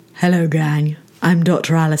Hello gang, I'm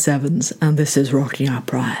Dr. Alice Evans and this is Rocking Our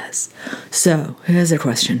Priors. So, here's a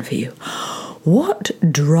question for you. What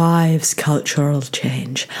drives cultural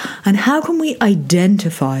change and how can we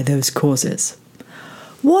identify those causes?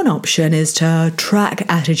 One option is to track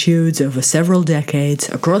attitudes over several decades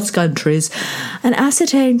across countries and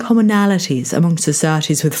ascertain commonalities among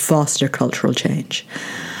societies with faster cultural change.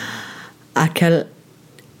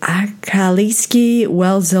 Akaliski,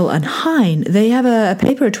 Welzel and Hine, they have a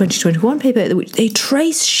paper, a 2021 paper, which they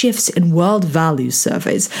trace shifts in world values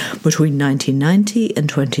surveys between 1990 and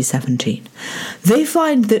 2017. They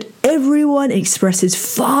find that everyone expresses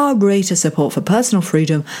far greater support for personal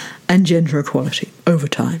freedom and gender equality over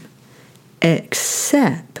time,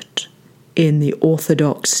 except in the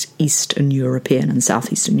Orthodox Eastern European and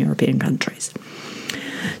Southeastern European countries.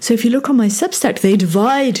 So if you look on my Substack, they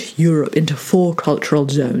divide Europe into 4 cultural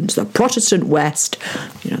zones. The Protestant West,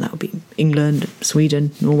 that would be England,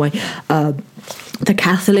 Sweden, Norway. The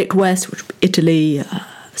Catholic West, which would be Italy,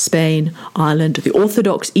 Spain, Ireland. The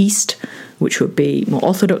Orthodox East, which would be more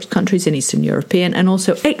Orthodox countries in Eastern European, and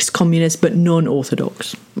also ex-communist but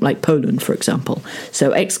non-Orthodox, like Poland, for example.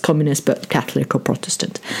 So ex-communist but Catholic or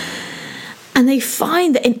Protestant. And they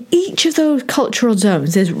find that in each of those cultural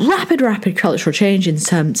zones, there's rapid cultural change in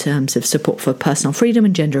some terms of support for personal freedom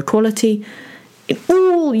and gender equality in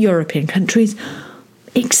all European countries,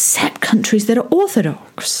 except countries that are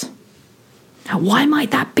Orthodox. Now, why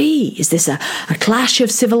might that be? Is this a clash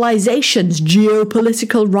of civilizations,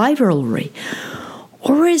 geopolitical rivalry?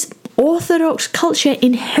 Or is Orthodox culture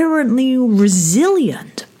inherently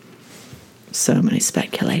resilient? So many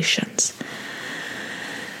speculations.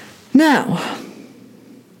 Now,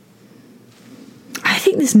 I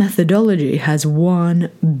think this methodology has one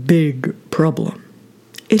big problem.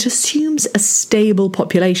 It assumes a stable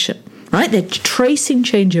population, right? They're tracing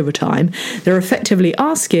change over time. They're effectively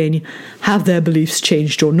asking, have their beliefs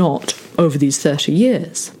changed or not over these 30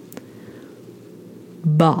 years?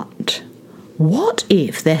 But what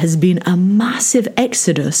if there has been a massive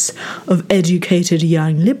exodus of educated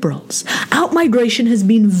young liberals? Outmigration has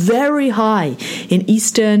been very high in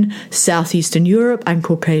Eastern, Southeastern Europe and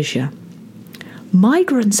Caucasia.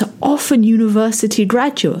 Migrants are often university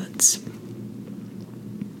graduates.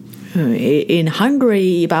 In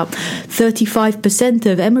Hungary, about 35%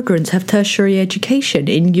 of immigrants have tertiary education.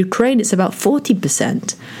 In Ukraine, it's about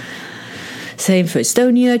 40%. Same for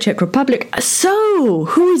Estonia, Czech Republic. So,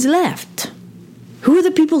 who is left? Who are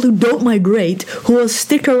the people who don't migrate, who will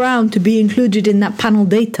stick around to be included in that panel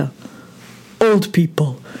data? Old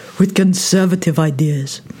people with conservative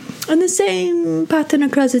ideas. And the same pattern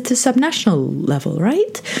occurs at a subnational level,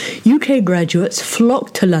 right? UK graduates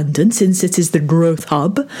flock to London since it is the growth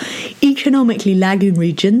hub. Economically lagging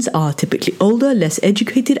regions are typically older, less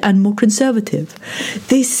educated and more conservative.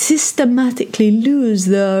 They systematically lose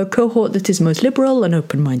the cohort that is most liberal and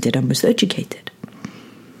open-minded and most educated.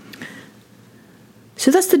 So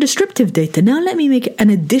that's the descriptive data. Now let me make an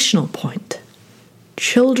additional point.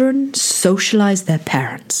 Children socialize their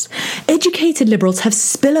parents. Educated liberals have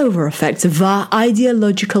spillover effects via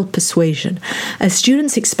ideological persuasion. As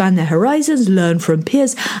students expand their horizons, learn from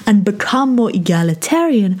peers, and become more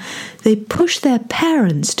egalitarian, they push their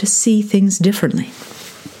parents to see things differently.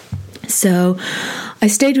 So, I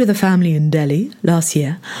stayed with a family in Delhi last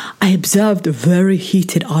year. I observed a very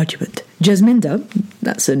heated argument. Jasminda,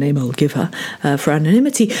 that's the name I'll give her for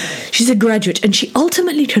anonymity, she's a graduate and she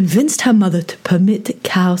ultimately convinced her mother to permit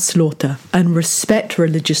cow slaughter and respect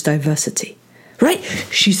religious diversity. Right?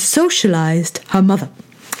 She socialized her mother.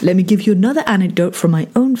 Let me give you another anecdote from my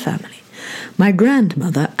own family. My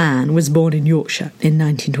grandmother, Anne, was born in Yorkshire in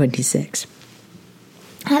 1926.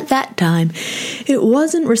 At that time, it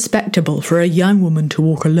wasn't respectable for a young woman to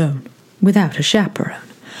walk alone, without a chaperone.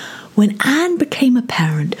 When Anne became a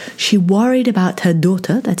parent, she worried about her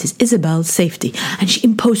daughter, that is Isabel's, safety, and she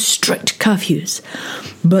imposed strict curfews.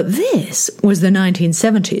 But this was the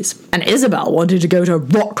 1970s, and Isabel wanted to go to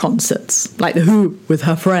rock concerts, like The Who, with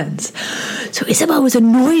her friends. So Isabel was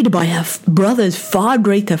annoyed by her brother's far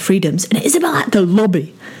greater freedoms, and Isabel had to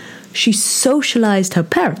lobby. She socialized her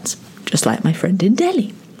parents, just like my friend in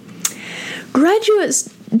Delhi.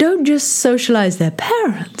 Graduates don't just socialize their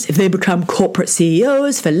parents. If they become corporate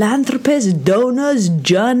CEOs, philanthropists, donors,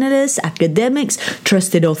 journalists, academics,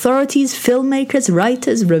 trusted authorities, filmmakers,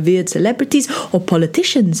 writers, revered celebrities, or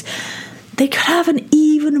politicians, they could have an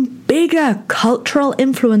even bigger cultural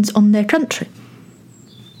influence on their country.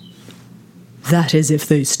 That is if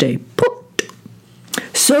they stay put.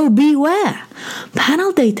 So So beware.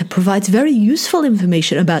 Panel data provides very useful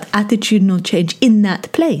information about attitudinal change in that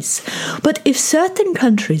place. But if certain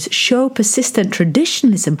countries show persistent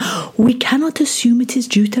traditionalism, we cannot assume it is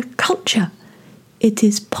due to culture. It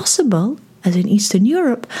is possible, as in Eastern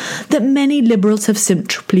Europe, that many liberals have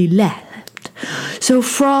simply left. So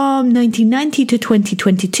from 1990 to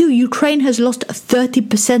 2022, Ukraine has lost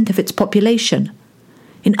 30% of its population.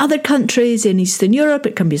 In other countries in Eastern Europe,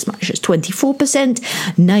 it can be as much as 24%,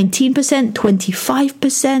 19%,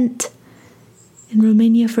 25%. In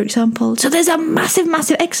Romania, for example. So there's a massive,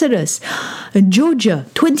 massive exodus. In Georgia,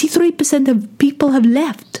 23% of people have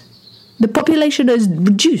left. The population has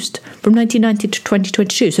reduced from 1990 to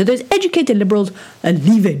 2022. So those educated liberals are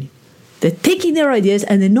leaving. They're taking their ideas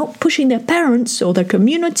and they're not pushing their parents or their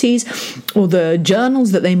communities or the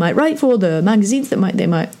journals that they might write for, the magazines that they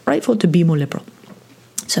might write for, to be more liberal.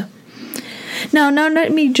 So, now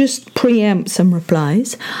let me just preempt some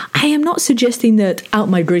replies. I am not suggesting that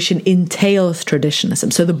outmigration entails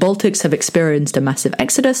traditionalism. So the Baltics have experienced a massive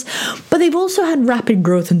exodus, but they've also had rapid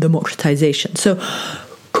growth and democratization. So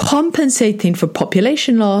compensating for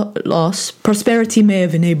population loss, prosperity may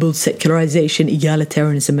have enabled secularization,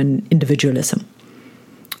 egalitarianism, and individualism.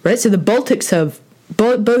 Right? So the Baltics have,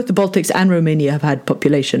 both the Baltics and Romania have had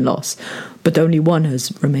population loss, but only one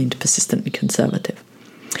has remained persistently conservative.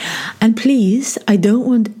 And please, I don't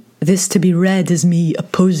want this to be read as me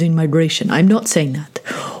opposing migration. I'm not saying that.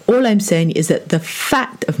 All I'm saying is that the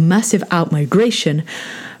fact of massive outmigration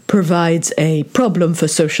provides a problem for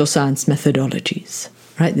social science methodologies.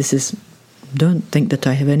 Right? Don't think that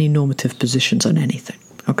I have any normative positions on anything.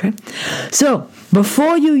 Okay? So,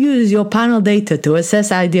 before you use your panel data to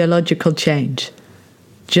assess ideological change,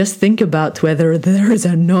 just think about whether there is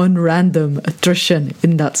a non-random attrition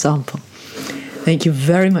in that sample. Thank you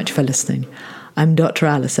very much for listening. I'm Dr.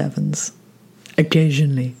 Alice Evans,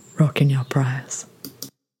 occasionally rocking your prayers.